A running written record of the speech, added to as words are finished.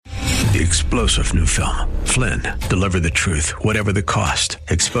The explosive new film, Flynn, deliver the truth, whatever the cost,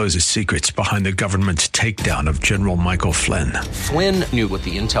 exposes secrets behind the government's takedown of General Michael Flynn. Flynn knew what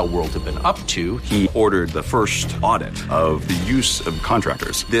the intel world had been up to. He ordered the first audit of the use of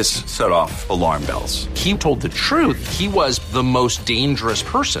contractors. This set off alarm bells. He told the truth. He was the most dangerous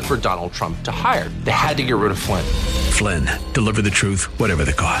person for Donald Trump to hire. They had to get rid of Flynn. Flynn, deliver the truth, whatever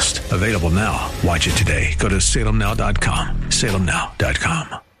the cost. Available now. Watch it today. Go to salemnow.com.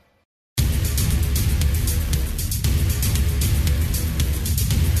 salemnow.com.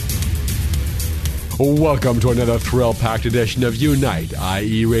 Welcome to another thrill-packed edition of Unite,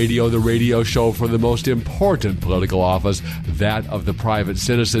 i.e. Radio, the radio show for the most important political office, that of the private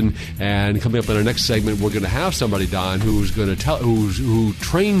citizen. And coming up in our next segment, we're going to have somebody, Don, who's going to tell who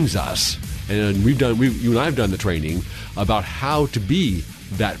trains us, and you and I have done the training about how to be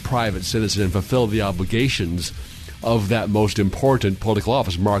that private citizen and fulfill the obligations of that most important political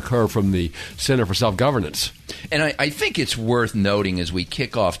office. Mark Herr from the Center for Self-Governance. And I think it's worth noting as we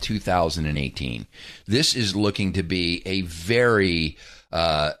kick off 2018, this is looking to be a very,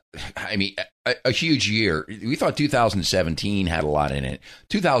 a huge year. We thought 2017 had a lot in it.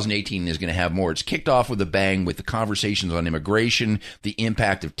 2018 is going to have more. It's kicked off with a bang with the conversations on immigration, the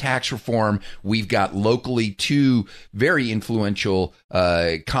impact of tax reform. We've got locally two very influential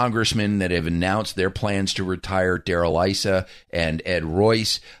congressmen that have announced their plans to retire, Darrell Issa and Ed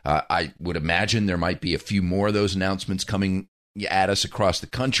Royce. I would imagine there might be a few more of those announcements coming at us across the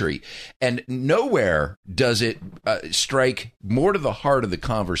country. And nowhere does it strike more to the heart of the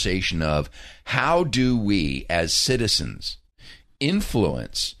conversation of how do we as citizens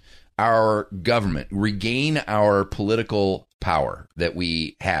influence our government, regain our political power that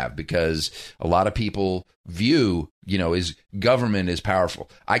we have, because a lot of people view, as government is powerful.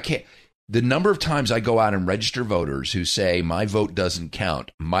 The number of times I go out and register voters who say my vote doesn't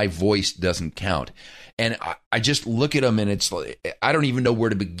count, my voice doesn't count. And I just look at them and it's like, I don't even know where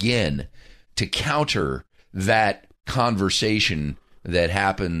to begin to counter that conversation that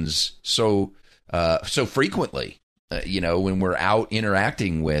happens so frequently, when we're out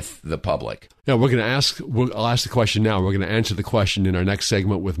interacting with the public. Yeah, I'll ask the question now. We're going to answer the question in our next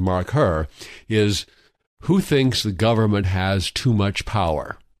segment with Mark Herr, is who thinks the government has too much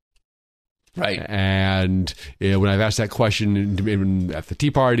power? Right. And when I've asked that question at the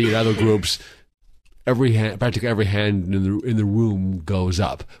Tea Party and other groups, practically every hand in the room goes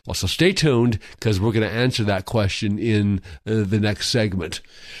up. Well, so stay tuned, because we're going to answer that question in the next segment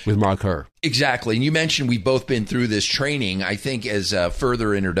with Mark Herr. Exactly. And you mentioned we've both been through this training. I think as a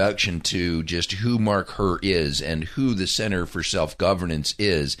further introduction to just who Mark Herr is and who the Center for Self-Governance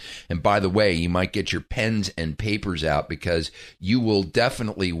is. And by the way, you might get your pens and papers out, because you will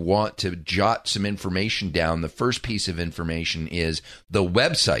definitely want to jot some information down. The first piece of information is the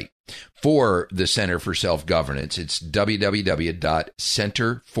website for the Center for Self-Governance. It's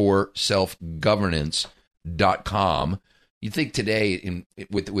www.centerforselfgovernance.com. You'd think today,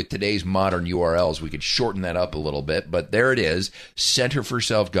 with today's modern URLs, we could shorten that up a little bit, but there it is, Center for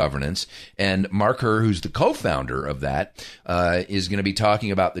Self-Governance. And Mark Herr, who's the co-founder of that, is going to be talking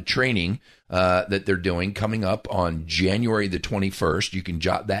about the training that they're doing coming up on January the 21st. You can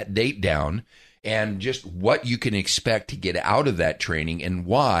jot that date down, and just what you can expect to get out of that training and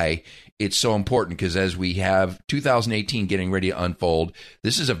why it's so important, because as we have 2018 getting ready to unfold,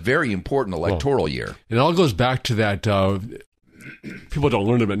 this is a very important electoral year. It all goes back to that, people don't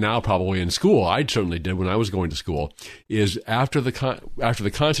learn about it now probably in school. I certainly did when I was going to school, is after the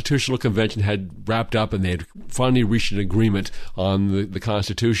Constitutional Convention had wrapped up and they had finally reached an agreement on the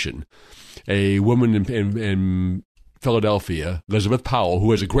Constitution, a woman in Philadelphia, Elizabeth Powell, who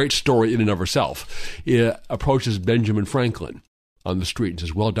has a great story in and of herself, approaches Benjamin Franklin on the street and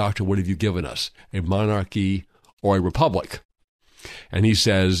says, "Well, doctor, what have you given us, a monarchy or a republic?" And he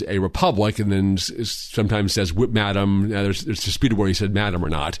says, "A republic," and then sometimes says, "Madam," there's disputed where he said madam or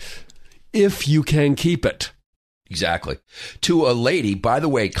not, "if you can keep it." Exactly. To a lady, by the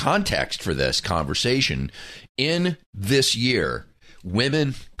way, context for this conversation, in this year,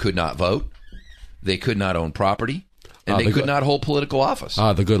 women could not vote, they could not own property, and they could not hold political office.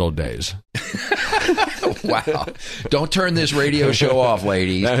 The good old days. Wow. Don't turn this radio show off,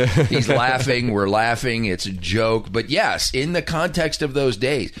 ladies. He's laughing. We're laughing. It's a joke. But yes, in the context of those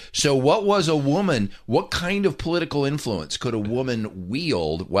days. So what was a woman? What kind of political influence could a woman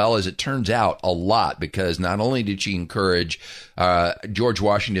wield? Well, as it turns out, a lot, because not only did she encourage George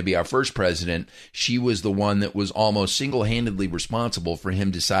Washington to be our first president, she was the one that was almost single-handedly responsible for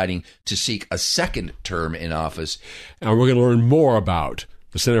him deciding to seek a second term in office. And we're going to learn more about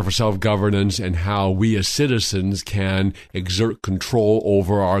the Center for Self-Governance, and how we as citizens can exert control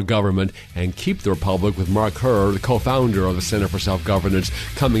over our government and keep the republic, with Mark Herr, the co-founder of the Center for Self-Governance,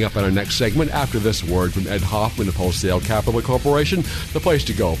 coming up in our next segment after this word from Ed Hoffman of Wholesale Capital Corporation, the place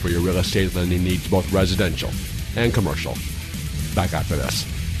to go for your real estate lending needs, both residential and commercial. Back after this.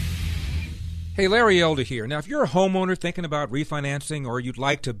 Hey, Larry Elder here. Now, if you're a homeowner thinking about refinancing, or you'd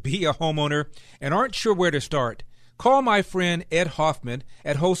like to be a homeowner and aren't sure where to start, call my friend Ed Hoffman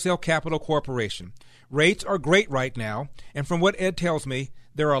at Wholesale Capital Corporation. Rates are great right now, and from what Ed tells me,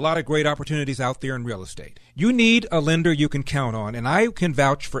 there are a lot of great opportunities out there in real estate. You need a lender you can count on, and I can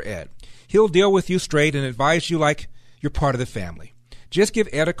vouch for Ed. He'll deal with you straight and advise you like you're part of the family. Just give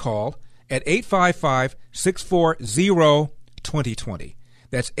Ed a call at 855-640-2020.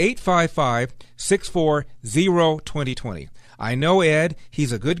 That's 855-640-2020. I know Ed.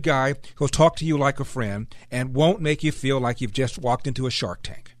 He's a good guy. He'll talk to you like a friend and won't make you feel like you've just walked into a Shark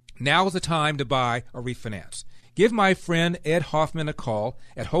Tank. Now is the time to buy or refinance. Give my friend Ed Hoffman a call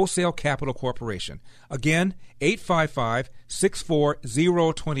at Wholesale Capital Corporation. Again,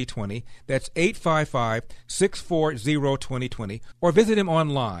 855-640-2020. That's 855-640-2020. Or visit him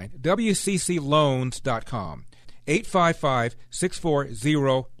online, wccloans.com.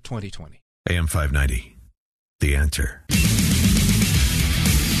 855-640-2020. AM 590, The Answer.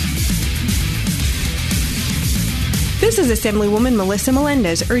 This is Assemblywoman Melissa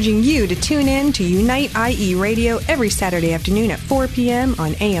Melendez urging you to tune in to Unite IE Radio every Saturday afternoon at 4 p.m.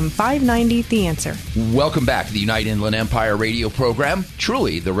 on AM 590, The Answer. Welcome back to the Unite Inland Empire radio program.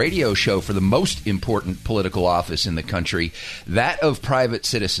 Truly, the radio show for the most important political office in the country, that of private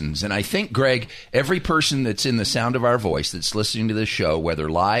citizens. And I think, Greg, every person that's in the sound of our voice that's listening to this show, whether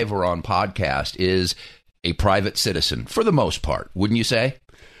live or on podcast, is a private citizen for the most part, wouldn't you say?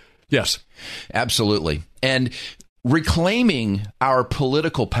 Yes. Absolutely. And reclaiming our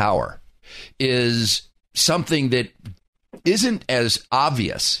political power is something that isn't as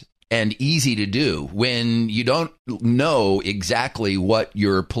obvious and easy to do when you don't know exactly what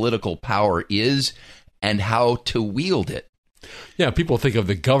your political power is and how to wield it. Yeah, people think of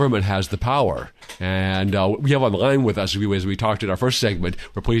the government has the power. And we have on the line with us, as we talked in our first segment,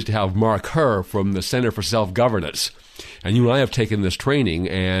 we're pleased to have Mark Herr from the Center for Self-Governance. And you and I have taken this training,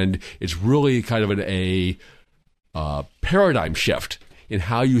 and it's really kind of a paradigm shift in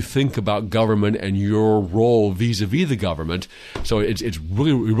how you think about government and your role vis-a-vis the government. So it's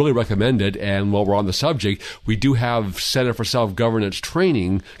really, we really recommend it. And while we're on the subject, we do have Center for Self-Governance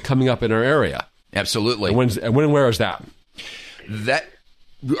training coming up in our area. Absolutely. And when and where is that?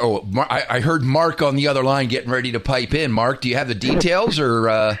 I heard Mark on the other line getting ready to pipe in. Mark, do you have the details,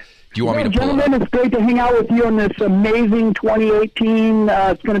 or do you want me to pull gentlemen, it up? It's great to hang out with you on this amazing 2018.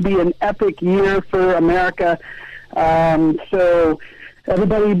 It's going to be an epic year for America. So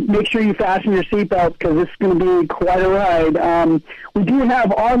everybody make sure you fasten your seatbelts, because it's going to be quite a ride. We do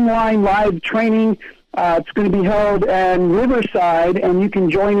have online live training. It's going to be held in Riverside, and you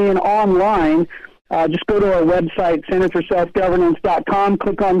can join in online. Just go to our website, centerforselfgovernance.com,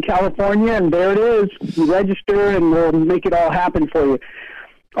 click on California, and there it is. You register, and we'll make it all happen for you.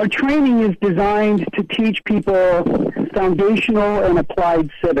 Our training is designed to teach people foundational and applied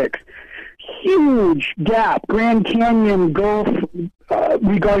civics. Huge gap, Grand Canyon gulf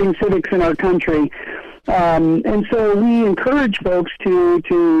regarding civics in our country. And so we encourage folks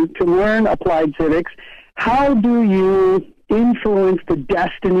to learn applied civics. How do you influence the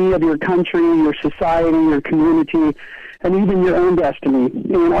destiny of your country, your society, your community, and even your own destiny?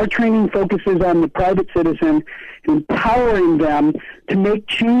 And our training focuses on the private citizen, empowering them to make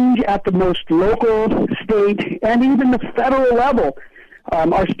change at the most local, state, and even the federal level.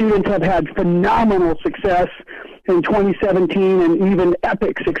 Our students have had phenomenal success in 2017, and even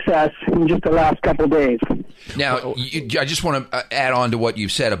epic success in just the last couple of days. Now, I just want to add on to what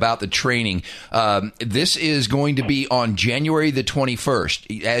you've said about the training. This is going to be on January the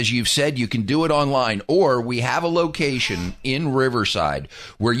 21st. As you've said, you can do it online, or we have a location in Riverside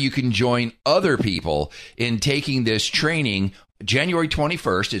where you can join other people in taking this training. January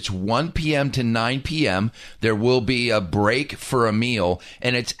 21st, it's 1 p.m. to 9 p.m. There will be a break for a meal,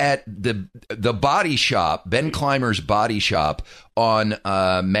 and it's at the Body Shop, Ben Clymer's Body Shop on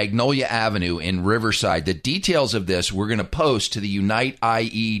Magnolia Avenue in Riverside. The details of this we're going to post to the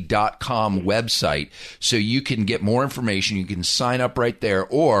uniteye.com website, so you can get more information. You can sign up right there,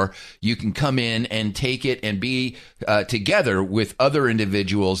 or you can come in and take it and be together with other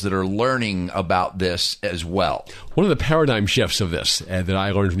individuals that are learning about this as well. One of the paradigm shifts of this that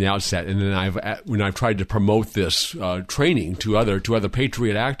I learned from the outset, and then when I've tried to promote this training to other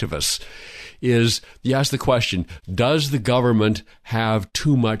patriot activists, is you ask the question, does the government have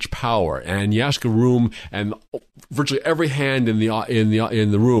too much power? And you ask a room, and virtually every hand in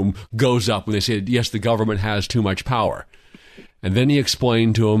the room goes up when they say, yes, the government has too much power. And then he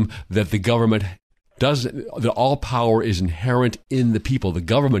explained to them that the government that all power is inherent in the people. The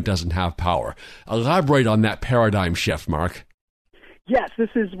government doesn't have power. Elaborate on that paradigm shift, Mark. Yes, this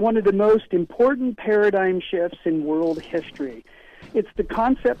is one of the most important paradigm shifts in world history. It's the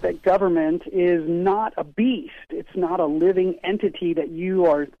concept that government is not a beast. It's not a living entity that you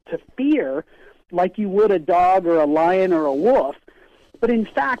are to fear like you would a dog or a lion or a wolf. But in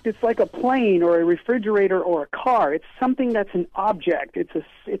fact, it's like a plane or a refrigerator or a car. It's something that's an object. It's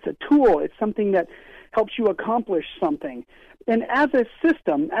a tool. It's something that helps you accomplish something. And as a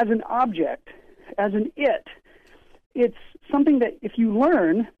system, as an object, as an it's something that if you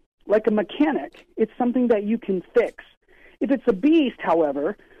learn, like a mechanic, it's something that you can fix. If it's a beast,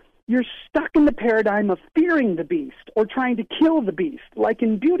 however, you're stuck in the paradigm of fearing the beast or trying to kill the beast, like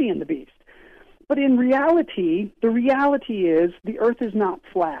in Beauty and the Beast. But in reality, the reality is the earth is not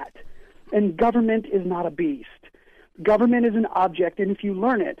flat, and government is not a beast. Government is an object, and if you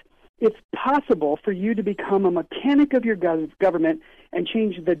learn it, it's possible for you to become a mechanic of your government and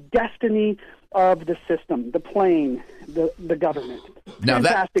change the destiny of the system, the plane, the government.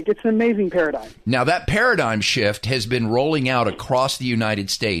 Fantastic. It's an amazing paradigm. Now, that paradigm shift has been rolling out across the United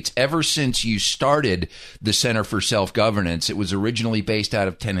States ever since you started the Center for Self-Governance. It was originally based out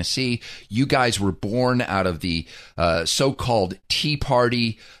of Tennessee. You guys were born out of the so-called Tea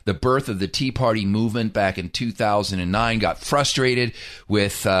Party, the birth of the Tea Party movement back in 2009, got frustrated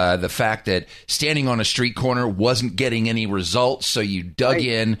with the fact that standing on a street corner wasn't getting any results, so you dug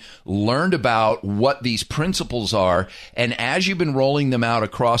in, learned about what these principles are, and as you've been rolling them out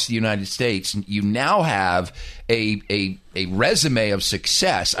across the United States, you now have a resume of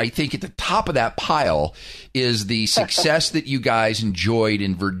success. I think at the top of that pile is the success that you guys enjoyed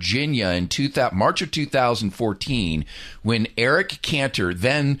in Virginia in March of 2014, when Eric Cantor,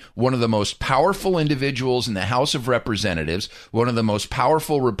 then one of the most powerful individuals in the House of Representatives, one of the most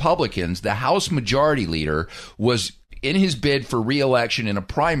powerful Republicans, the House Majority Leader, was in his bid for re-election in a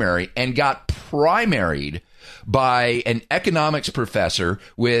primary and got primaried by an economics professor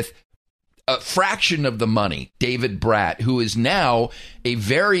with a fraction of the money, David Brat, who is now a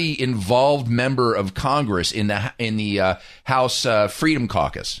very involved member of Congress in the House Freedom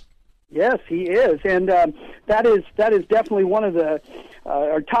Caucus. Yes, he is, and that is definitely one of the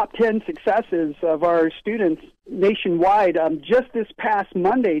our top 10 successes of our students nationwide. Just this past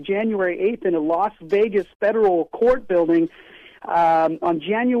Monday, January 8th, in a Las Vegas federal court building, on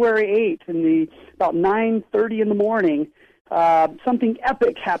January 8th, about 9:30 in the morning, something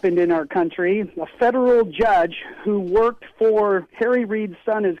epic happened in our country. A federal judge who worked for Harry Reid's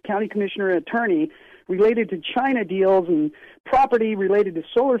son as county commissioner and attorney, related to China deals and property related to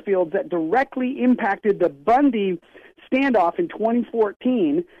solar fields that directly impacted the Bundy standoff in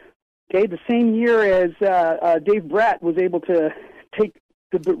 2014, the same year as Dave Brat was able to take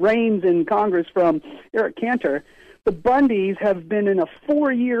the reins in Congress from Eric Cantor. The Bundys have been in a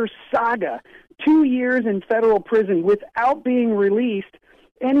 4-year saga, 2 years in federal prison without being released,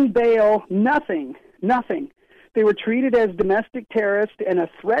 any bail, nothing. They were treated as domestic terrorists and a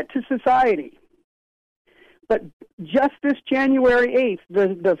threat to society. But just this January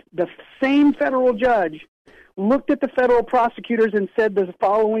 8th, the same federal judge looked at the federal prosecutors and said the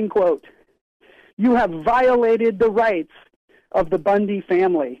following quote, "You have violated the rights of the Bundy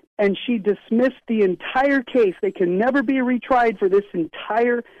family." And she dismissed the entire case. They can never be retried for this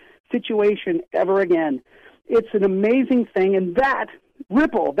entire situation ever again. It's an amazing thing. And that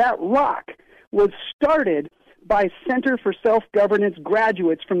ripple, that rock, was started by Center for Self-Governance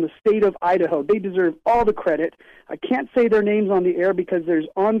graduates from the state of Idaho. They deserve all the credit. I can't say their names on the air because there's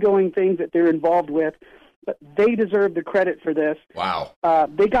ongoing things that they're involved with, but they deserve the credit for this. Wow.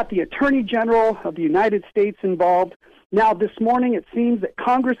 They got the Attorney General of the United States involved. Now, this morning, it seems that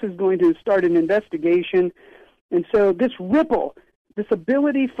Congress is going to start an investigation. And so this ripple, this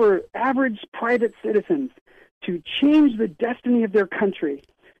ability for average private citizens to change the destiny of their country,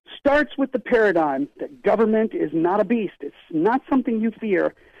 starts with the paradigm that government is not a beast. It's not something you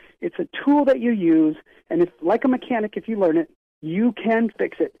fear. It's a tool that you use, and if, like a mechanic, if you learn it, you can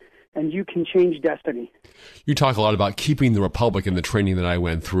fix it, and you can change destiny. You talk a lot about keeping the republic in the training that I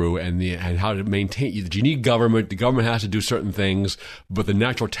went through, and how to maintain. You need government. The government has to do certain things, but the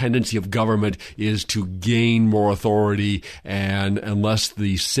natural tendency of government is to gain more authority, and unless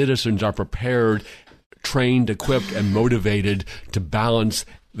the citizens are prepared, trained, equipped, and motivated to balance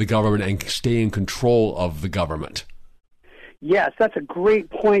the government and stay in control of the government. Yes, that's a great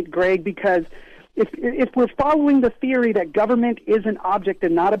point, Greg, because if we're following the theory that government is an object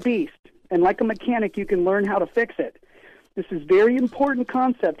and not a beast, and like a mechanic you can learn how to fix it, this is a very important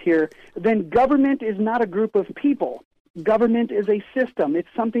concept here, then government is not a group of people. Government is a system. It's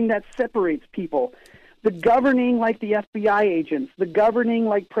something that separates people. The governing like the FBI agents, the governing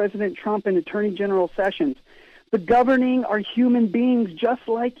like President Trump and Attorney General Sessions, the governing are human beings just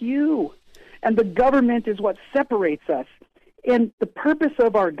like you. And the government is what separates us. And the purpose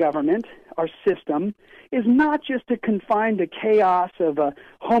of our government, our system, is not just to confine the chaos of a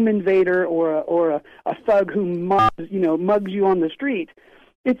home invader or a thug who mugs you on the street.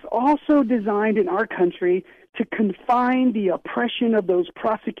 It's also designed in our country to confine the oppression of those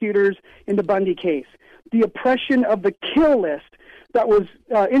prosecutors in the Bundy case, the oppression of the kill list that was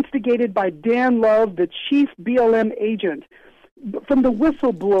instigated by Dan Love, the chief BLM agent, from the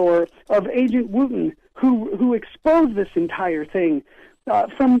whistleblower of Agent Wooten, who exposed this entire thing,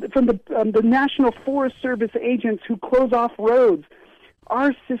 from the National Forest Service agents who close off roads.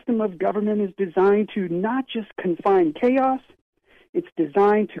 Our system of government is designed to not just confine chaos, it's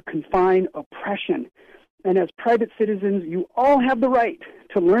designed to confine oppression. And as private citizens, you all have the right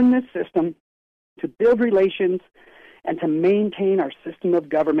to learn this system, to build relations, and to maintain our system of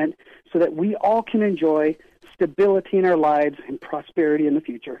government so that we all can enjoy stability in our lives and prosperity in the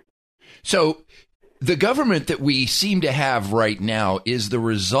future. So the government that we seem to have right now is the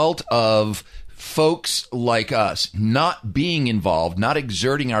result of folks like us not being involved, not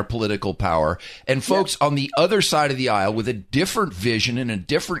exerting our political power, and folks on the other side of the aisle with a different vision and a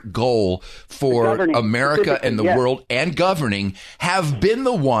different goal for America and the world and governing have been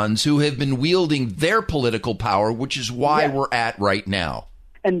the ones who have been wielding their political power, which is why we're at right now.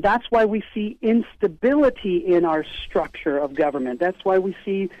 And that's why we see instability in our structure of government. That's why we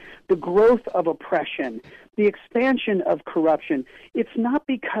see the growth of oppression, the expansion of corruption. It's not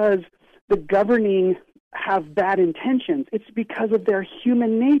because the governing have bad intentions. It's because of their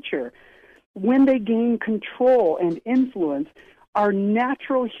human nature. When they gain control and influence, our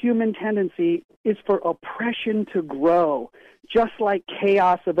natural human tendency is for oppression to grow, just like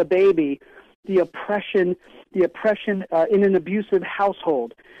chaos of a baby, the oppression in an abusive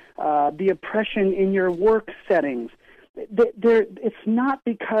household, the oppression in your work settings. It's not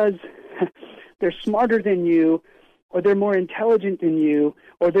because they're smarter than you, or they're more intelligent than you,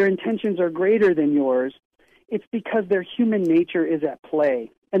 or their intentions are greater than yours. It's because their human nature is at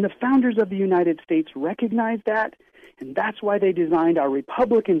play. And the founders of the United States recognized that, and that's why they designed our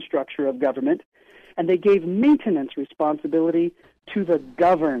Republican structure of government, and they gave maintenance responsibility to the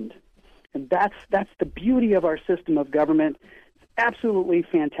governed. And that's the beauty of our system of government. It's absolutely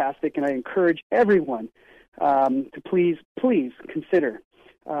fantastic, and I encourage everyone to please consider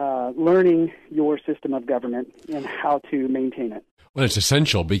learning your system of government and how to maintain it. Well, it's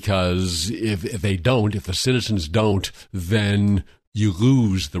essential because if the citizens don't, then you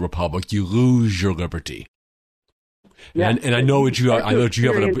lose the republic, you lose your liberty. Yes. And I know that you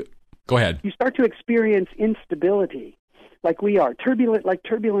have go ahead. You start to experience instability, like we are,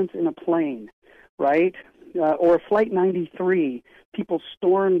 turbulence in a plane, right? Or Flight 93, people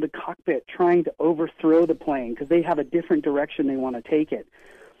storm the cockpit trying to overthrow the plane because they have a different direction they want to take it.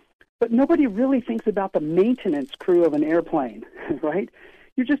 But nobody really thinks about the maintenance crew of an airplane, right?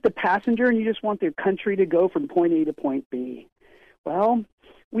 You're just a passenger and you just want their country to go from point A to point B. Well,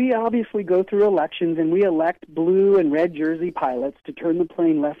 we obviously go through elections and we elect blue and red jersey pilots to turn the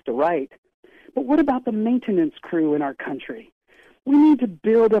plane left to right. But what about the maintenance crew in our country? We need to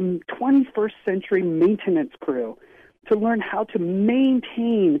build a 21st century maintenance crew to learn how to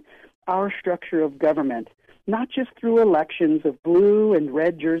maintain our structure of government, not just through elections of blue and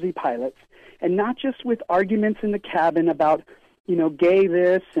red jersey pilots, and not just with arguments in the cabin about, gay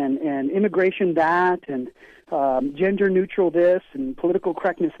this and immigration that and gender neutral this and political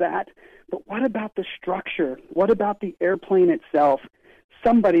correctness that. But what about the structure? What about the airplane itself?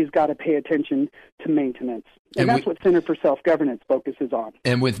 Somebody's got to pay attention to maintenance. And that's what Center for Self-Governance focuses on.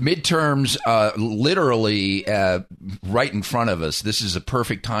 And with midterms literally right in front of us, this is a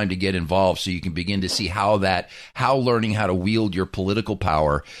perfect time to get involved so you can begin to see how learning how to wield your political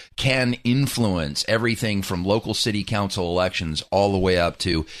power can influence everything from local city council elections all the way up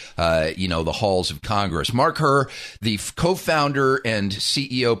to, the halls of Congress. Mark Herr, the co-founder and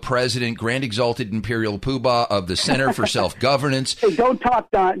CEO, president, Grand Exalted Imperial Poobah of the Center for Self-Governance. Hey, don't talk,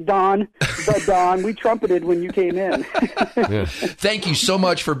 Don. We trumpeted when when you came in. Thank you so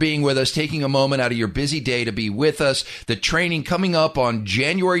much for being with us, taking a moment out of your busy day to be with us. The training coming up on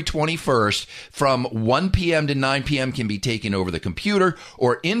January 21st from 1 p.m. to 9 p.m. can be taken over the computer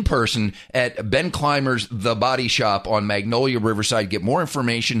or in person at Ben Clymer's The Body Shop on Magnolia Riverside. Get more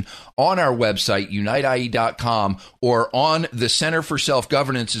information on our website, unitei.com, or on the Center for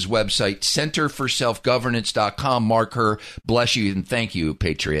Self-Governance's website, centerforselfgovernance.com. Mark Herr, bless you, and thank you,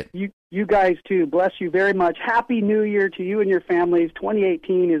 Patriot. You guys, too. Bless you very much. Happy New Year to you and your families.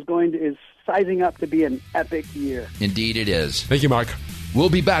 2018 is sizing up to be an epic year. Indeed it is. Thank you, Mark. We'll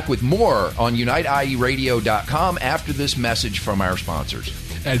be back with more on uniteieradio.com after this message from our sponsors.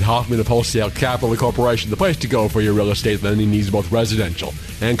 Ed Hoffman of Wholesale Capital Corporation, the place to go for your real estate lending needs, both residential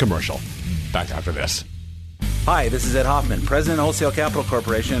and commercial. Back after this. Hi, this is Ed Hoffman, President of Wholesale Capital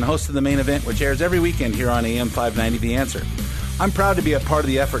Corporation and host of The Main Event, which airs every weekend here on AM 590 The Answer. I'm proud to be a part of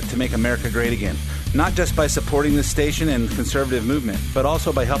the effort to make America great again, not just by supporting this station and conservative movement, but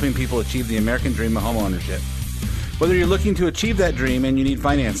also by helping people achieve the American dream of homeownership. Whether you're looking to achieve that dream and you need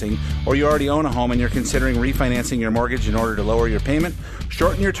financing, or you already own a home and you're considering refinancing your mortgage in order to lower your payment,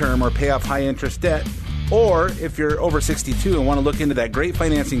 shorten your term, or pay off high-interest debt, or if you're over 62 and want to look into that great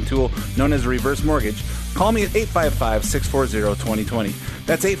financing tool known as a reverse mortgage, call me at 855-640-2020.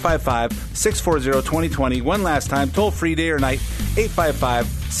 That's 855-640-2020. One last time, toll-free day or night,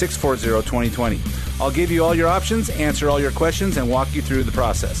 855-640-2020. I'll give you all your options, answer all your questions, and walk you through the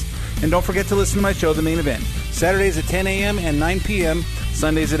process. And don't forget to listen to my show, The Main Event, Saturdays at 10 a.m. and 9 p.m.,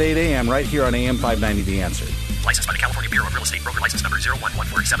 Sundays at 8 a.m., right here on AM 590 The Answer. Licensed by the California Bureau of Real Estate, broker license number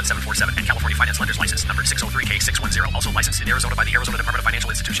 011477747 and California Finance Lenders license number 603K610. Also licensed in Arizona by the Arizona Department of Financial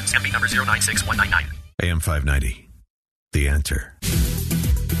Institutions, MB number 096199. AM 590, The Answer.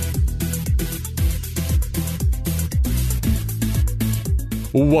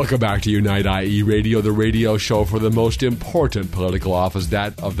 Welcome back to Unite IE Radio, the radio show for the most important political office,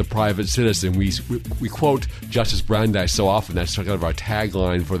 that of the private citizen. We quote Justice Brandeis so often, that's kind of our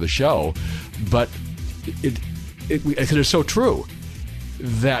tagline for the show, but it is so true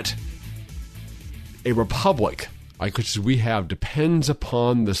that a republic like which we have depends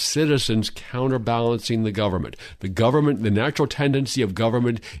upon the citizens counterbalancing the government. The government, the natural tendency of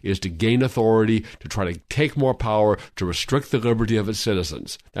government is to gain authority, to try to take more power, to restrict the liberty of its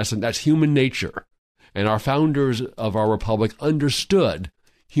citizens. That's human nature. And our founders of our republic understood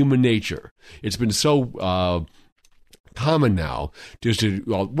human nature. It's been so common now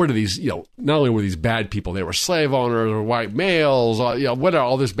what are these, not only were these bad people, they were slave owners or white males, what are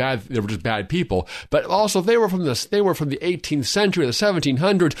all this bad, they were just bad people, but also they were from the 18th century, the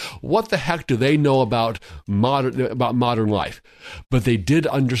 1700s. What the heck do they know about modern life? But they did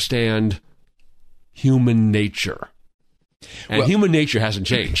understand human nature. And human nature hasn't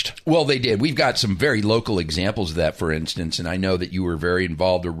changed. Well, they did. We've got some very local examples of that, for instance, and I know that you were very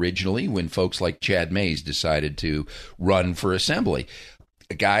involved originally when folks like Chad Mays decided to run for assembly.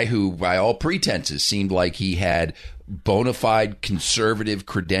 A guy who, by all pretenses, seemed like he had bona fide conservative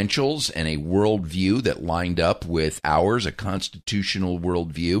credentials and a worldview that lined up with ours, a constitutional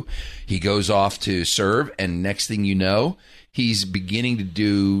worldview. He goes off to serve, and next thing you know, he's beginning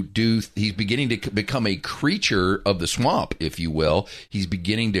to he's beginning to become a creature of the swamp, if you will. He's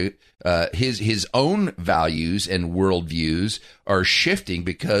beginning to his own values and worldviews are shifting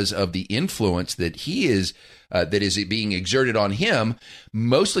because of the influence that he is that is being exerted on him,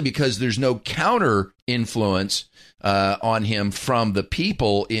 mostly because there's no counter influence on him from the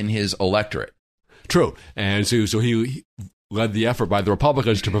people in his electorate. True. And so he led the effort by the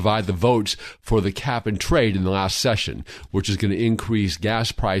Republicans to provide the votes for the cap and trade in the last session, which is going to increase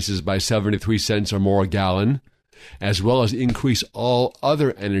gas prices by 73 cents or more a gallon, as well as increase all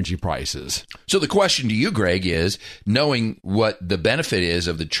other energy prices. So the question to you, Greg, is, knowing what the benefit is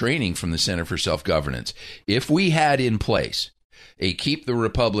of the training from the Center for Self-Governance, if we had in place a Keep the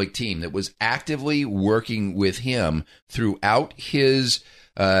Republic team that was actively working with him throughout his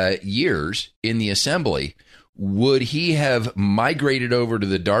years in the assembly, would he have migrated over to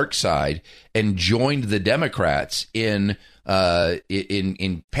the dark side and joined the Democrats in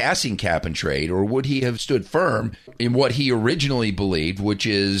passing cap and trade, or would he have stood firm in what he originally believed, which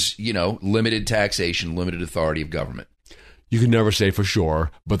is, limited taxation, limited authority of government? You can never say for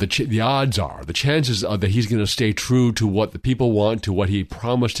sure, but the odds are, the chances are that he's going to stay true to what the people want, to what he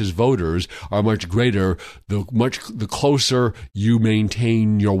promised his voters, are much greater the closer you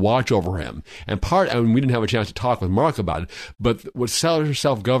maintain your watch over him. And we didn't have a chance to talk with Mark about it, but what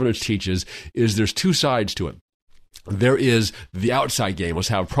self-governance teaches is there's two sides to it. there is the outside game. Let's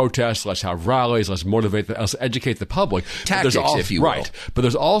have protests. Let's have rallies. Let's motivate. Let's educate the public. Tactics, if you will. Right. But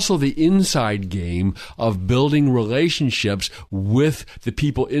there's also the inside game of building relationships with the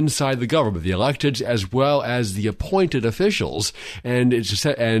people inside the government, the electeds as well as the appointed officials, and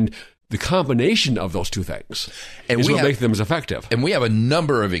the combination of those two things is what makes them as effective. And we have a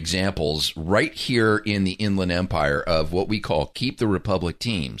number of examples right here in the Inland Empire of what we call Keep the Republic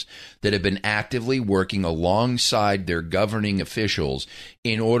teams that have been actively working alongside their governing officials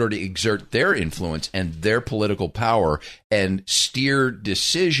in order to exert their influence and their political power and steer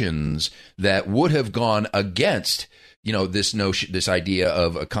decisions that would have gone against this notion, this idea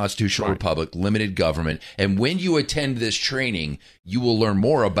of a constitutional republic, limited government. And when you attend this training, you will learn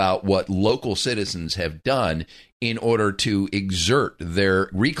more about what local citizens have done in order to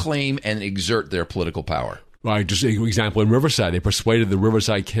reclaim and exert their political power. Right. Just an example, in Riverside, they persuaded the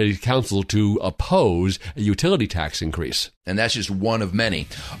Riverside Council to oppose a utility tax increase. And that's just one of many.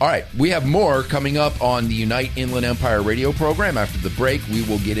 All right. We have more coming up on the Unite Inland Empire radio program. After the break, we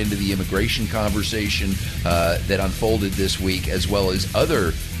will get into the immigration conversation that unfolded this week, as well as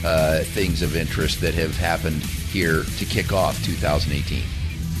other things of interest that have happened here to kick off 2018.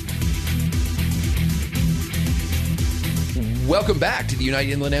 Welcome back to the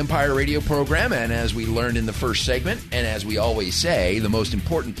United Inland Empire radio program, and as we learned in the first segment, and as we always say, the most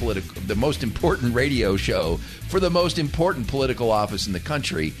important radio show for the most important political office in the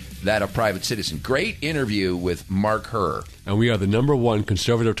country, that of private citizen. Great interview with Mark Herr. And we are the number one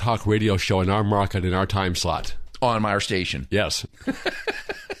conservative talk radio show in our market, in our time slot. On our station. Yes.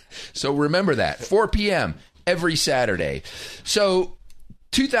 So remember that, 4 p.m. every Saturday. So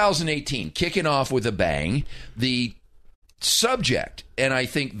 2018, kicking off with a bang. The subject, and I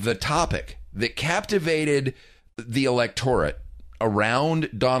think the topic that captivated the electorate around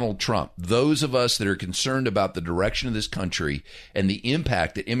Donald Trump, those of us that are concerned about the direction of this country and the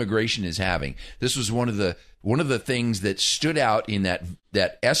impact that immigration is having, this was one of the things that stood out in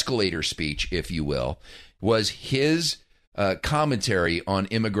that escalator speech, if you will, was his commentary on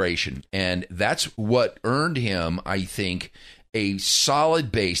immigration. And that's what earned him, I think, a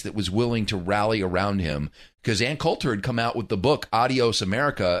solid base that was willing to rally around him, because Ann Coulter had come out with the book Adios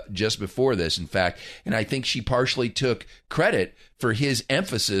America just before this, in fact, and I think she partially took credit for his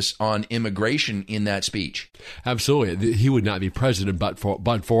emphasis on immigration in that speech. Absolutely. He would not be president but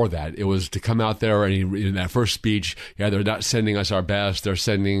for that. It was to come out there and in that first speech, they're not sending us our best. They're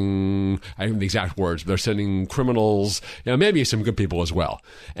sending, I don't know the exact words, but they're sending criminals, maybe some good people as well.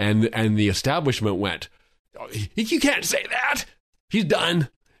 And the establishment went, you can't say that. He's done.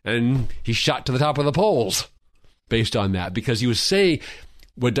 And he shot to the top of the polls based on that, because he was saying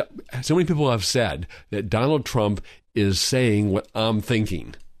what so many people have said, that Donald Trump is saying what I'm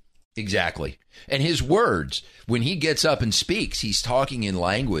thinking. Exactly. And his words, when he gets up and speaks, he's talking in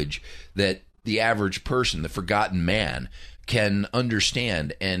language that the average person, the forgotten man, can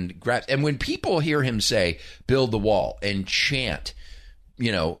understand and grasp. And when people hear him say, build the wall, and chant,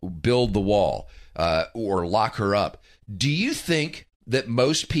 build the wall, or lock her up, do you think that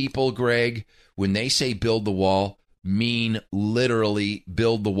most people, Greg, when they say build the wall, mean literally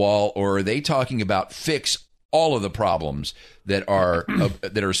build the wall, or are they talking about fix all of the problems that are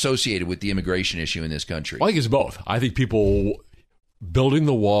associated with the immigration issue in this country? Well, I think it's both. I think people building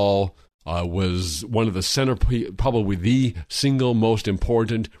the wall was one of the probably the single most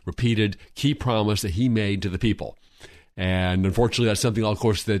important, repeated key promise that he made to the people. And unfortunately, that's something, of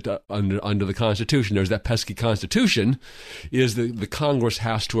course, that under the Constitution, there's that pesky Constitution, is that the Congress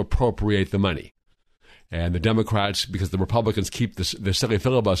has to appropriate the money. And the Democrats, because the Republicans keep the silly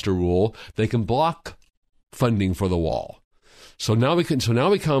filibuster rule, they can block funding for the wall. So now we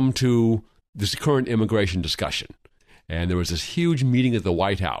come to this current immigration discussion. And there was this huge meeting at the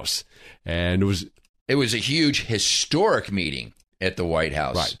White House, and it was a huge historic meeting at the White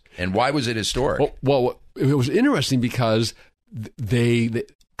House. Right. And why was it historic? Well, it was interesting because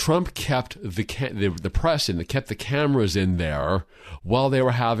Trump kept the press in, kept the cameras in there while they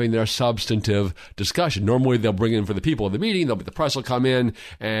were having their substantive discussion. Normally, they'll bring in for the people of the meeting. The press will come in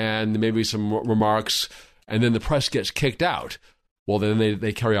and maybe some remarks, and then the press gets kicked out. Well, then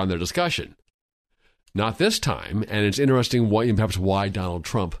they carry on their discussion. Not this time, and it's interesting perhaps why Donald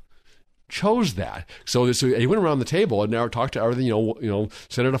Trump chose that. So he went around the table and now talked to everything,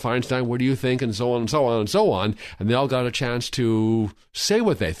 Senator Feinstein, what do you think, and so on and so on and so on, and they all got a chance to say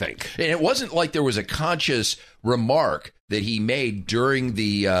what they think. And it wasn't like there was a conscious remark that he made during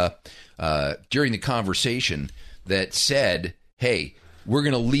the conversation that said, hey, we're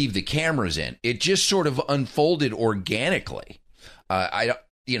going to leave the cameras in. It just sort of unfolded organically.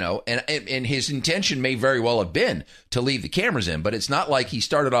 And his intention may very well have been to leave the cameras in, but it's not like he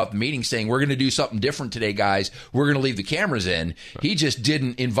started off the meeting saying, we're going to do something different today, guys. We're going to leave the cameras in. He just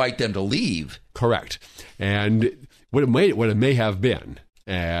didn't invite them to leave. Correct. And what it may have been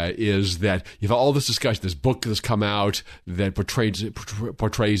is that you have all this discussion, this book that's come out that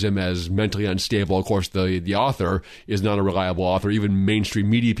portrays him as mentally unstable. Of course, the author is not a reliable author. Even mainstream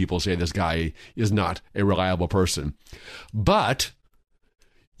media people say this guy is not a reliable person. But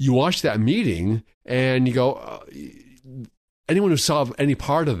you watch that meeting and you go, anyone who saw any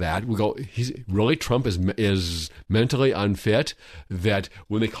part of that will go, Trump is mentally unfit, that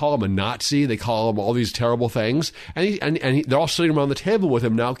when they call him a Nazi, they call him all these terrible things. And they're all sitting around the table with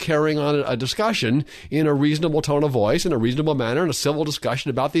him now, carrying on a discussion in a reasonable tone of voice, in a reasonable manner, in a civil discussion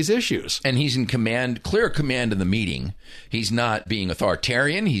about these issues. And he's in clear command in the meeting. He's not being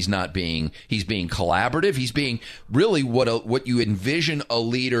authoritarian. He's being collaborative. He's being really what you envision a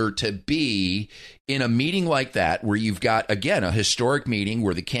leader to be in a meeting like that, where you've got, again, a historic meeting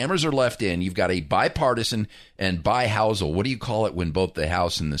where the cameras are left in. You've got a bipartisan and bihousal. What do you call it when both the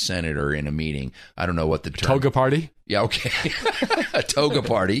House and the Senate are in a meeting? I don't know what the term. Toga party? Yeah, okay. A toga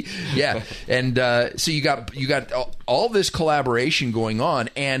party. Yeah. And so you got all this collaboration going on,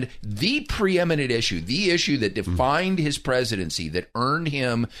 and the preeminent issue, the issue that defined his presidency, that earned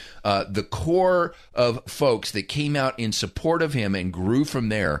him the core of folks that came out in support of him and grew from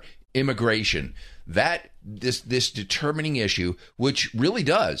there, immigration. This determining issue, which really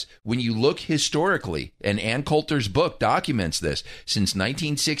does, when you look historically, and Ann Coulter's book documents this, since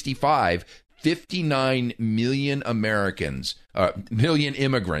 1965, 59 million immigrants, have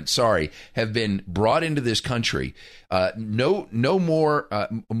been brought into this country.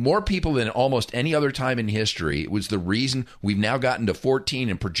 More people than almost any other time in history. It was the reason we've now gotten to 14,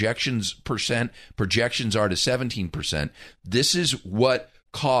 and projections are to 17%. This is what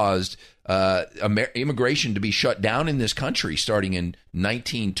caused immigration to be shut down in this country starting in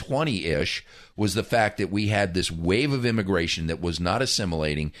 1920-ish, was the fact that we had this wave of immigration that was not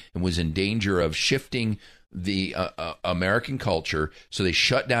assimilating and was in danger of shifting the American culture. So they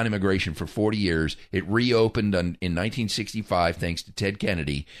shut down immigration for 40 years. It reopened in 1965 thanks to Ted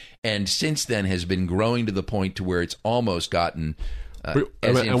Kennedy, and since then has been growing to the point to where it's almost gotten as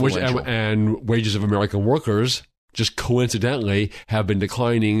influential. And wages of American workers just coincidentally have been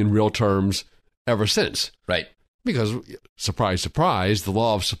declining in real terms ever since. Right. Because, surprise, surprise, the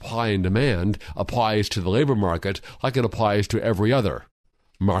law of supply and demand applies to the labor market like it applies to every other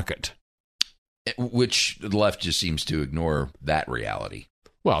market. Which the left just seems to ignore that reality.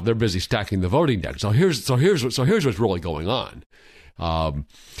 Well, they're busy stacking the voting deck. So here's what's really going on,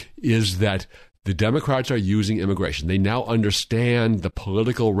 is that the Democrats are using immigration. They now understand the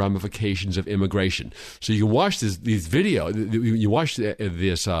political ramifications of immigration. So you can watch these videos. You watch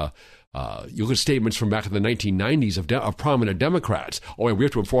this. You look at statements from back in the 1990s of prominent Democrats. Oh, we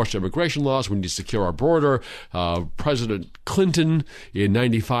have to enforce immigration laws. We need to secure our border. President Clinton in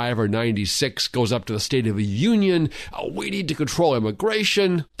 95 or 96 goes up to the State of the Union. We need to control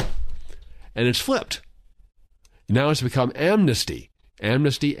immigration. And it's flipped. Now it's become amnesty.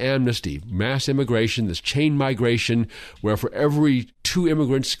 Amnesty, mass immigration, this chain migration, where for every 2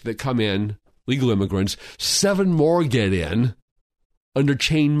 immigrants that come in, legal immigrants, 7 more get in under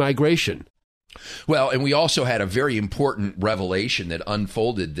chain migration. Well, and we also had a very important revelation that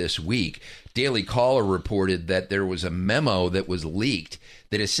unfolded this week. Daily Caller reported that there was a memo that was leaked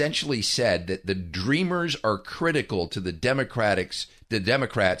that essentially said that the Dreamers are critical to the Democrats'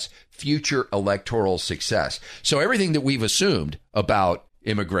 future electoral success. So everything that we've assumed about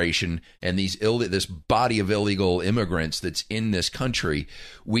immigration and this body of illegal immigrants that's in this country,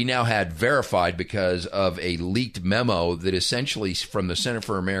 we now had verified because of a leaked memo that essentially from the Center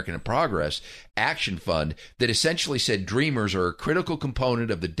for American Progress Action Fund that essentially said Dreamers are a critical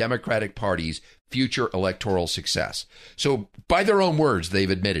component of the Democratic Party's future electoral success. So by their own words, they've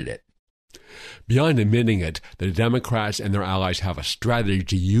admitted it. Beyond admitting it, the Democrats and their allies have a strategy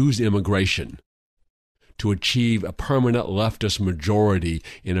to use immigration to achieve a permanent leftist majority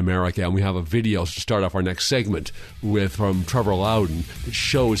in America. And we have a video to start off our next segment from Trevor Loudon that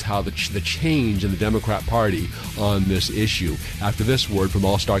shows how the change in the Democrat Party on this issue. After this word from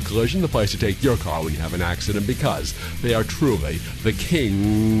All Star Collision, the place to take your car when you have an accident, because they are truly the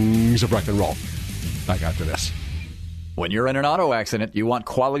kings of wreck and roll. Back after this. When you're in an auto accident, you want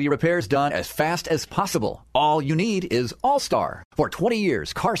quality repairs done as fast as possible. All you need is All-Star. For 20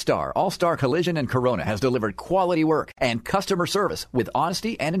 years, CarStar, All-Star Collision, and Corona has delivered quality work and customer service with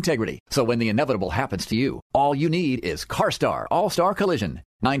honesty and integrity. So when the inevitable happens to you, all you need is CarStar, All-Star Collision.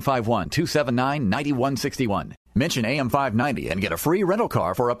 951-279-9161. Mention AM 590 and get a free rental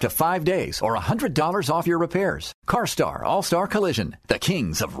car for up to 5 days or $100 off your repairs. CarStar All-Star Collision, the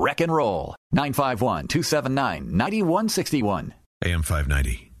kings of wreck and roll. 951-279-9161. AM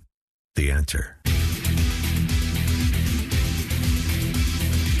 590, The Answer.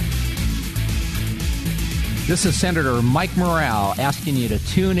 This is Senator Mike Morrell asking you to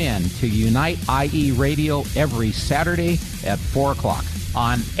tune in to Unite IE Radio every Saturday at 4 o'clock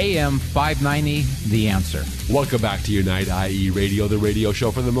on AM 590, The Answer. Welcome back to Unite IE Radio, the radio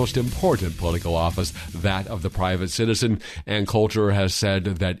show for the most important political office, that of the private citizen. And Coulter has said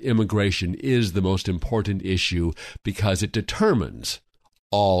that immigration is the most important issue because it determines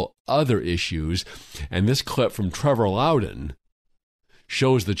all other issues. And this clip from Trevor Loudon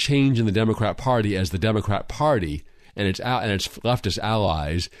shows the change in the Democrat Party as the Democrat Party and its leftist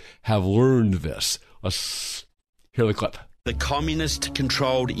allies have learned this. Let's hear the clip. The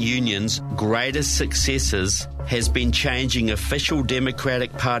communist-controlled union's greatest successes has been changing official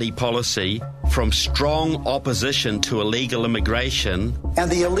Democratic Party policy from strong opposition to illegal immigration. And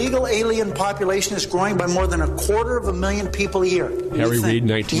the illegal alien population is growing by more than 250,000 people a year. Harry Reid,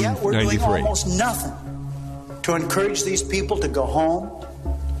 1993. Yet we're doing almost nothing to encourage these people to go home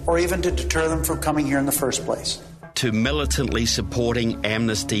or even to deter them from coming here in the first place. To militantly supporting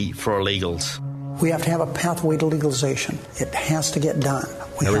amnesty for illegals. We have to have a pathway to legalization. It has to get done.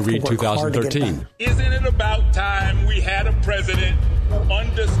 Harry Reid, 2013. Isn't it about time we had a president who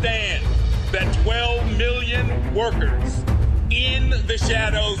understands that 12 million workers in the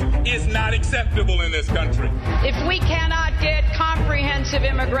shadows is not acceptable in this country? If we cannot get comprehensive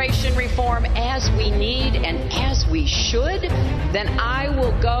immigration reform as we need and as we should, then I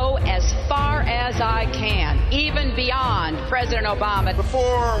will go as far as I can, even beyond President Obama.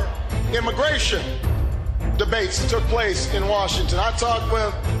 Before immigration debates took place in Washington, I talked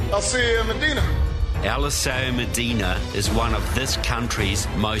with Alcea Medina. Alcea Medina is one of this country's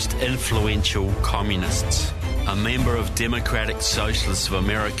most influential communists, a member of Democratic Socialists of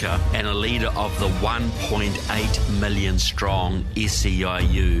America and a leader of the 1.8 million strong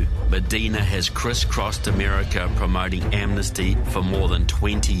SEIU. Medina has crisscrossed America promoting amnesty for more than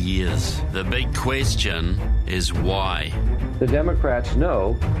 20 years. The big question is why? The Democrats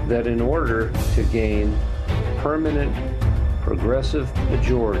know that in order to gain permanent progressive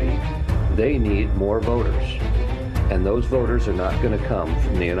majority, they need more voters. And those voters are not going to come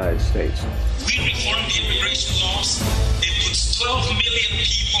from the United States. We reform the immigration laws. It puts 12 million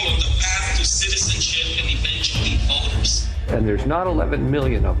people on the path to citizenship and eventually voters. And there's not 11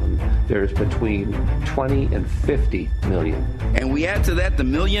 million of them. There's between 20 and 50 million. And we add to that the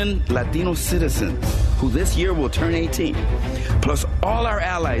million Latino citizens who this year will turn 18, plus all our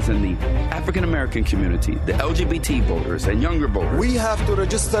allies in the African American community, the LGBT voters and younger voters. We have to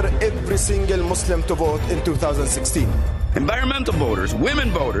register every single Muslim to vote in 2016. Environmental voters,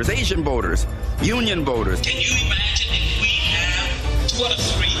 women voters, Asian voters, union voters. Can you imagine if we have 2 out of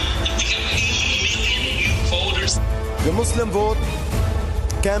 3, if we have 80 million new voters? The Muslim vote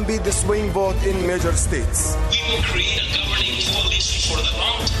can be the swing vote in major states. We will create a governing coalition for the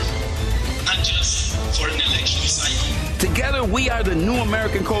long term, not just for an election cycle. Together, we are the new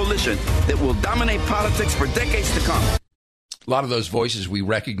American coalition that will dominate politics for decades to come. A lot of those voices we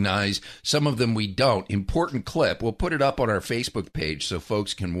recognize, some of them we don't. Important clip. We'll put it up on our Facebook page so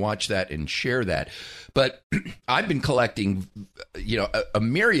folks can watch that and share that. But I've been collecting, a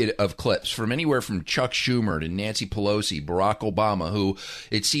myriad of clips from anywhere from Chuck Schumer to Nancy Pelosi, Barack Obama, who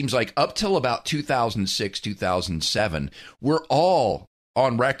it seems like up till about 2006, 2007, were all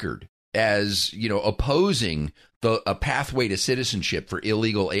on record as, opposing a pathway to citizenship for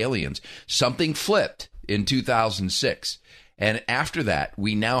illegal aliens. Something flipped in 2006. And after that,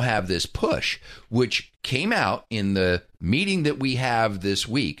 we now have this push, which came out in the meeting that we have this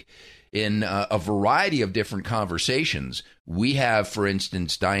week in a variety of different conversations. We have, for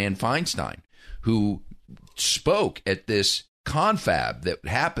instance, Dianne Feinstein, who spoke at this confab that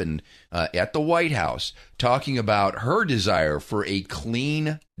happened at the White House, talking about her desire for a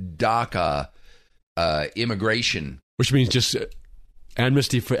clean DACA immigration. Which means just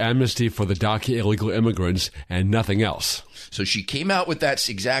amnesty for the DACA illegal immigrants and nothing else. So she came out with that,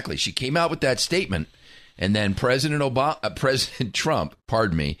 exactly. She came out with that statement, and then President Trump,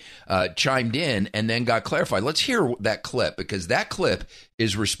 chimed in and then got clarified. Let's hear that clip, because that clip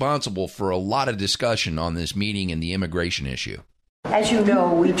is responsible for a lot of discussion on this meeting and the immigration issue. As you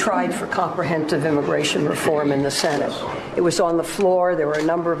know, we tried for comprehensive immigration reform in the Senate. It was on the floor. There were a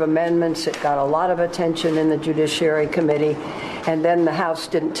number of amendments. It got a lot of attention in the Judiciary Committee, and then the House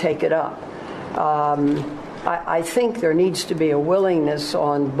didn't take it up. I think there needs to be a willingness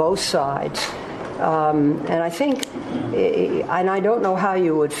on both sides And I think, and I don't know how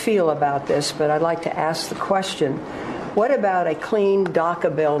you would feel about this, but I'd like to ask the question, what about a clean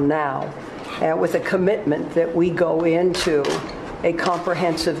DACA bill now with a commitment that we go into a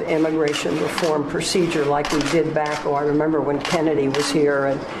comprehensive immigration reform procedure like we did back, I remember when Kennedy was here,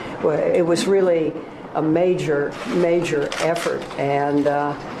 and it was really a major effort, and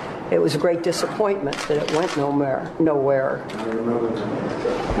it was a great disappointment that it went nowhere.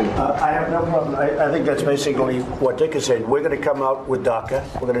 I have no problem. I think that's basically what Dick is saying. We're going to come out with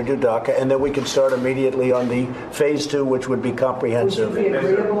DACA. We're going to do DACA, and then we can start immediately on the phase 2, which would be comprehensive. Would you be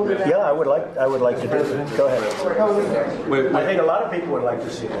agreeable to that? Yeah, I would like to do that. Go ahead. I think a lot of people would like to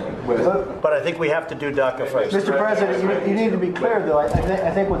see that, but I think we have to do DACA first. Mr. President, you need to be clear, though. I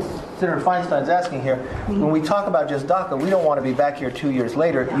think what Senator Feinstein's asking here, when we talk about just DACA, we don't want to be back here 2 years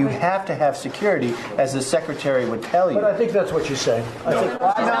later. You have to have security, as the Secretary would tell you. But I think that's what she's saying.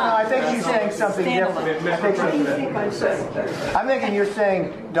 I think she's saying something different. I'm thinking you're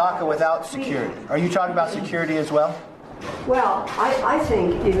saying DACA without security. Are you talking about security as well? Well, I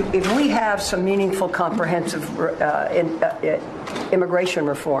think if we have some meaningful, comprehensive immigration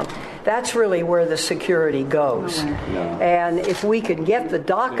reform, that's really where the security goes. And if we could get the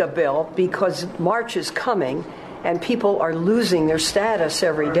DACA bill, because March is coming, and people are losing their status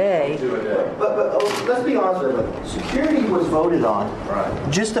every day. But let's be honest with you. Security was voted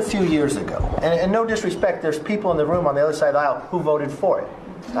on just a few years ago. And no disrespect, there's people in the room on the other side of the aisle who voted for it.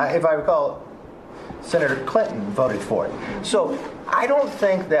 If I recall, Senator Clinton voted for it. So I don't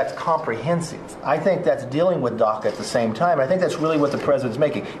think that's comprehensive. I think that's dealing with DACA at the same time. I think that's really what the president's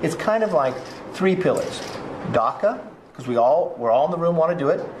making. It's kind of like 3 pillars. DACA, because we're all in the room want to do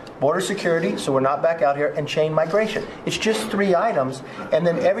it. Border security, so we're not back out here, and chain migration. It's just 3 items, and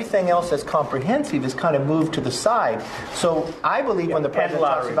then everything else that's comprehensive is kind of moved to the side. So I believe when the president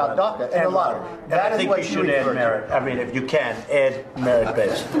talks about DACA, and a lottery, that is what you should add merit. I mean, if you can, add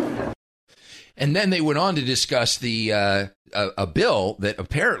merit-based. And then they went on to discuss the a bill that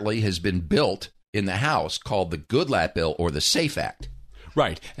apparently has been built in the House called the Goodlatte Bill or the SAFE Act.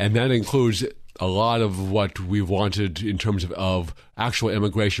 Right, and that includes a lot of what we've wanted in terms of actual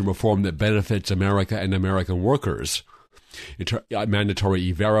immigration reform that benefits America and American workers. Mandatory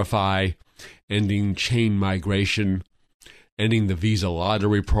E-Verify, ending chain migration, ending the visa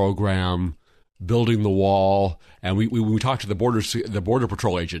lottery program, building the wall. And we talked to the Border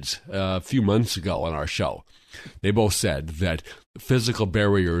Patrol agents a few months ago on our show. They both said that physical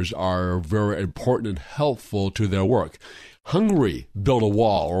barriers are very important and helpful to their work. Hungary built a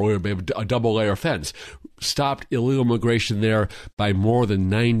wall or a double-layer fence, stopped illegal immigration there by more than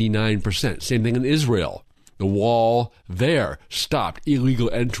 99%. Same thing in Israel. The wall there stopped illegal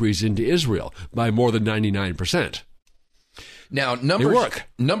entries into Israel by more than 99%. Now,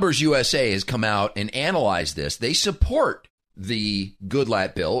 Numbers USA has come out and analyzed this. They support the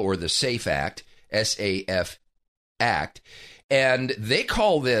Goodlatte Bill or the SAFE Act, S-A-F Act, and they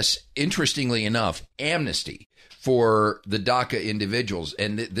call this, interestingly enough, amnesty for the DACA individuals.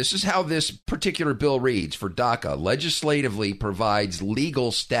 And this is how this particular bill reads. For DACA, legislatively provides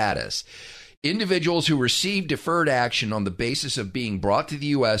legal status. Individuals who receive deferred action on the basis of being brought to the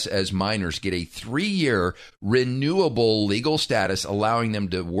U.S. as minors get a 3-year renewable legal status, allowing them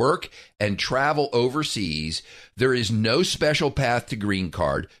to work and travel overseas. There is no special path to green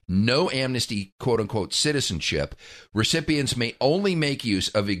card, no amnesty, quote-unquote, citizenship. Recipients may only make use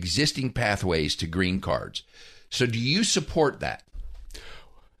of existing pathways to green cards. So do you support that?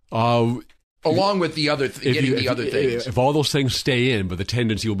 Along with the other things. If all those things stay in, but the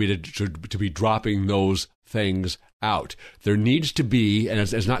tendency will be to be dropping those things out. There needs to be, and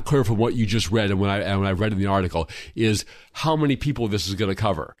it's not clear from what you just read and when I read in the article, is how many people this is going to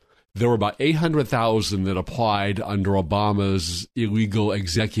cover. There were about 800,000 that applied under Obama's illegal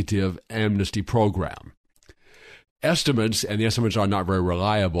executive amnesty program. Estimates, and the estimates are not very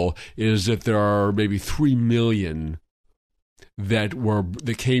reliable, is that there are maybe 3 million that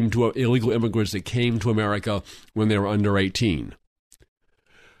came to illegal immigrants that came to America when they were under 18.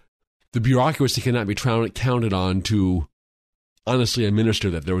 The bureaucracy cannot be counted on to honestly administer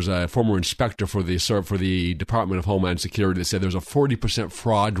that. There was a former inspector for the Department of Homeland Security that said there's a 40%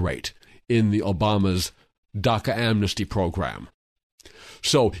 fraud rate in the Obama's DACA amnesty program.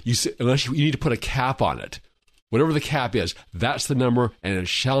 So unless you need to put a cap on it, whatever the cap is, that's the number, and it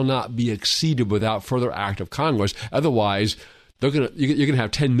shall not be exceeded without further act of Congress. Otherwise, you're going to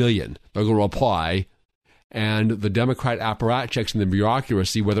have 10 million that are going to apply, and the Democrat apparatchiks and the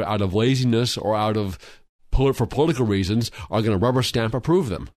bureaucracy, whether out of laziness or out of for political reasons, are going to rubber stamp approve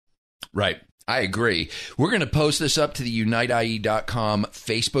them. Right. I agree. We're going to post this up to the UniteIE.com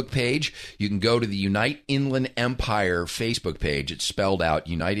Facebook page. You can go to the Unite Inland Empire Facebook page. It's spelled out,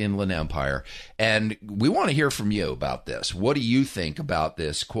 Unite Inland Empire. And we want to hear from you about this. What do you think about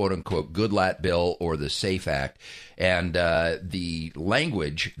this quote-unquote Goodlatte bill or the SAFE Act? And the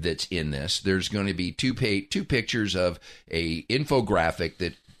language that's in this, there's going to be two pictures of a infographic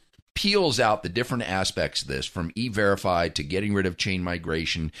that peels out the different aspects of this, from E-Verify to getting rid of chain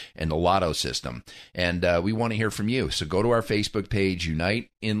migration and the lotto system. And we want to hear from you. So go to our Facebook page, Unite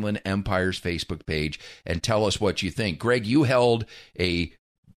Inland Empire's Facebook page, and tell us what you think. Greg, you held a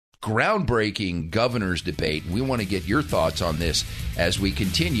groundbreaking governor's debate. We want to get your thoughts on this as we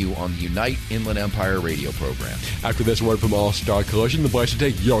continue on the Unite Inland Empire radio program. After this word from All Star Collision, the place to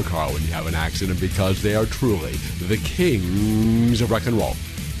take your car when you have an accident, because they are truly the kings of rock and roll.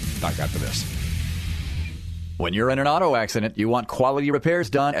 Back after this. When you're in an auto accident, you want quality repairs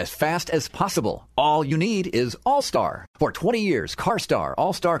done as fast as possible. All you need is All-Star. For 20 years, CarStar,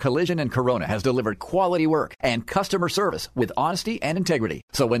 All-Star Collision, and Corona has delivered quality work and customer service with honesty and integrity.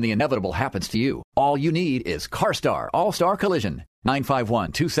 So when the inevitable happens to you, all you need is CarStar, All-Star Collision.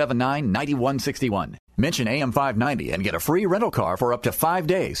 951-279-9161. Mention AM 590 and get a free rental car for up to 5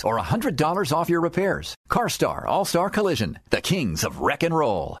 days or $100 off your repairs. CarStar All-Star Collision, the kings of wreck and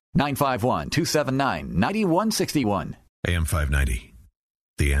roll. 951-279-9161. AM 590,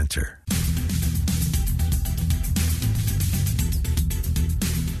 The Answer.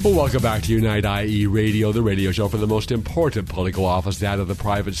 Well, welcome back to Unite IE Radio, the radio show for the most important political office, that of the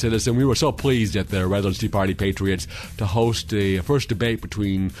private citizen. We were so pleased at the Redlands Tea Party Patriots to host the first debate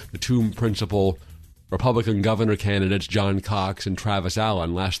between the two principal Republican governor candidates, John Cox and Travis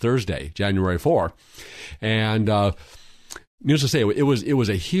Allen, last Thursday, January 4. And needless to say, it was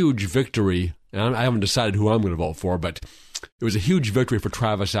a huge victory. And I haven't decided who I'm going to vote for, but it was a huge victory for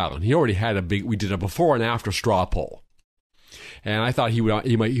Travis Allen. He already had we did a before and after straw poll. And I thought he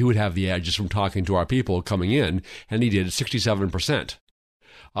would have the edge just from talking to our people coming in, and he did 67%.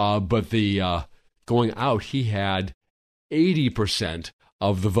 But the going out, he had 80%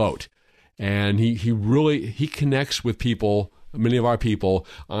 of the vote, and he connects with people, many of our people,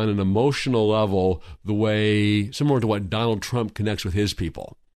 on an emotional level, the way similar to what Donald Trump connects with his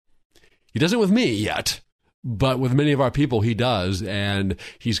people. He doesn't with me yet, but with many of our people, he does, and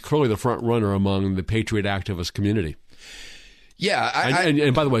he's clearly the front runner among the patriot activist community. Yeah,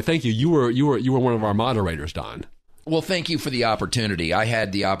 and by the way, thank you. You were one of our moderators, Don. Well, thank you for the opportunity. I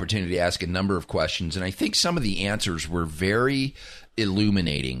had the opportunity to ask a number of questions, and I think some of the answers were very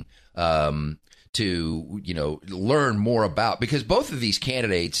illuminating to learn more about, because both of these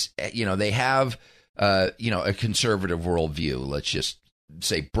candidates, they have a conservative worldview. Let's just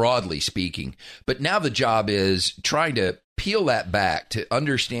say broadly speaking, but now the job is trying to peel that back to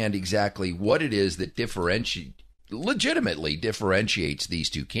understand exactly what it is that legitimately differentiates these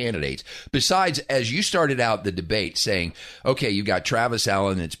two candidates. Besides, as you started out the debate saying, okay, you've got Travis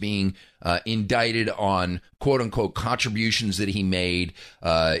Allen that's being indicted on quote-unquote contributions that he made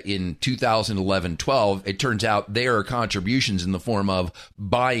in 2011-12. It turns out they are contributions in the form of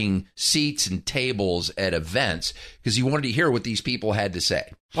buying seats and tables at events, because he wanted to hear what these people had to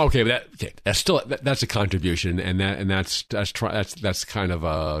say. Okay, but that's a contribution, and that's kind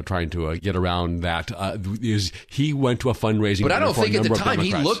of trying to get around that. Is he went to a fundraising? But I don't think at the time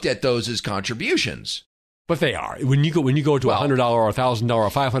he looked at those as contributions. But they are. When you go to $100 or $1,000 or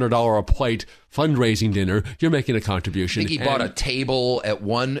 $500 a plate fundraising dinner, you're making a contribution. I think he bought a table at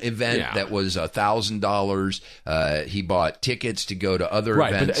one event that was $1,000. He bought tickets to go to other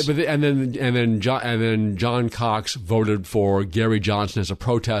events. And then John Cox voted for Gary Johnson as a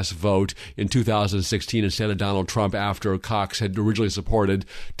protest vote in 2016 instead of Donald Trump, after Cox had originally supported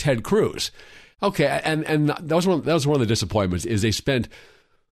Ted Cruz. Okay, and that was one of the disappointments, is they spent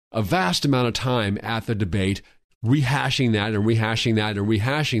a vast amount of time at the debate rehashing that and rehashing that and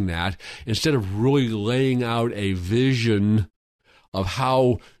rehashing that, instead of really laying out a vision of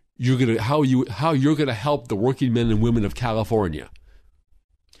how you're going to help the working men and women of California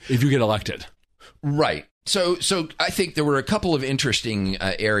if you get elected. Right. So I think there were a couple of interesting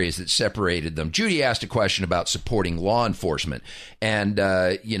areas that separated them. Judy asked a question about supporting law enforcement, and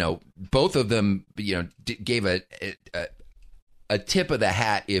both of them gave a a tip of the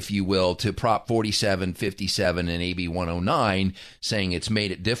hat, if you will, to Prop 47, 57, and AB 109, saying it's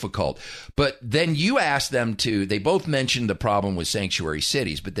made it difficult. But then you asked them to, they both mentioned the problem with sanctuary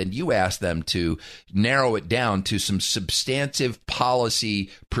cities, but then you asked them to narrow it down to some substantive policy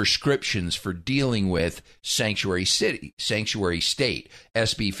prescriptions for dealing with sanctuary state,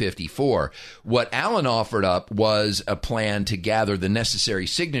 SB 54. What Alan offered up was a plan to gather the necessary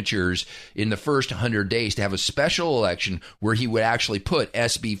signatures in the first 100 days to have a special election where he would actually put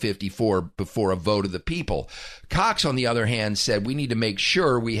SB 54 before a vote of the people. Cox, on the other hand, said we need to make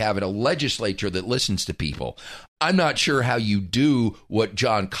sure we have a legislature that listens to people. I'm not sure how you do what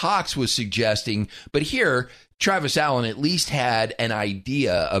John Cox was suggesting, but here, Travis Allen at least had an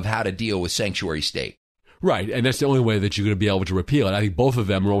idea of how to deal with sanctuary state. Right, and that's the only way that you're going to be able to repeal it. I think both of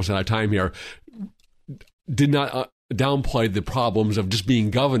them, we're almost out of time here, did not downplay the problems of just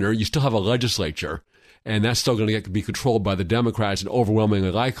being governor. You still have a legislature, and that's still going to be controlled by the Democrats and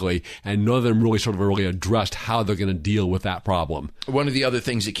overwhelmingly likely, and none of them really addressed how they're going to deal with that problem. One of the other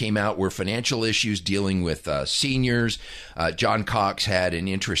things that came out were financial issues dealing with seniors. John Cox had an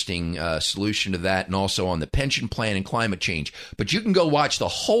interesting solution to that, and also on the pension plan and climate change. But you can go watch the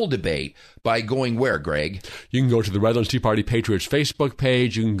whole debate by going where, Greg? You can go to the Redlands Tea Party Patriots Facebook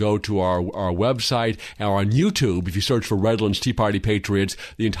page. You can go to our website, or on YouTube. If you search for Redlands Tea Party Patriots,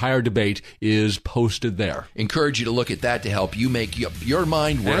 the entire debate is posted there. Encourage you to look at that to help you make your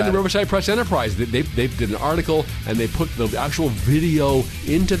mind. And the Riverside Press Enterprise, they did an article, and they put the actual video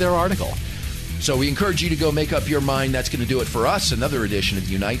into their article. So we encourage you to go make up your mind. That's going to do it for us. Another edition of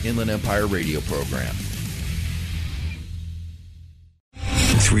the Unite Inland Empire radio program.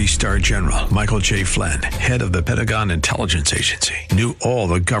 3-star General Michael J. Flynn, head of the Pentagon Intelligence Agency, knew all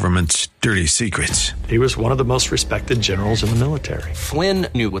the government's dirty secrets. He was one of the most respected generals in the military. Flynn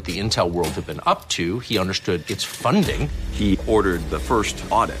knew what the intel world had been up to. He understood its funding. He ordered the first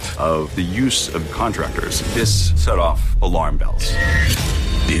audit of the use of contractors. This set off alarm bells.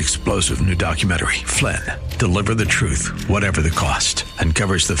 The explosive new documentary, Flynn, Deliver the Truth, Whatever the Cost,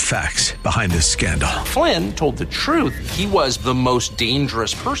 uncovers the facts behind this scandal. Flynn told the truth. He was the most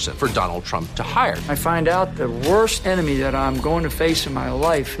dangerous person for Donald Trump to hire. I find out the worst enemy that I'm going to face in my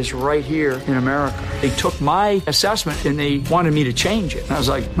life is right here in America. They took my assessment and they wanted me to change it. And I was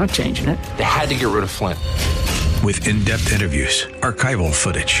like, I'm not changing it. They had to get rid of Flynn. With in-depth interviews, archival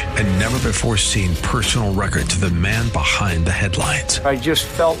footage, and never-before-seen personal records of the man behind the headlines. I just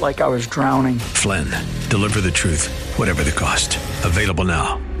felt like I was drowning. Flynn, Deliver the Truth, Whatever the Cost. Available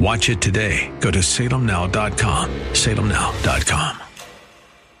now. Watch it today. Go to salemnow.com. salemnow.com.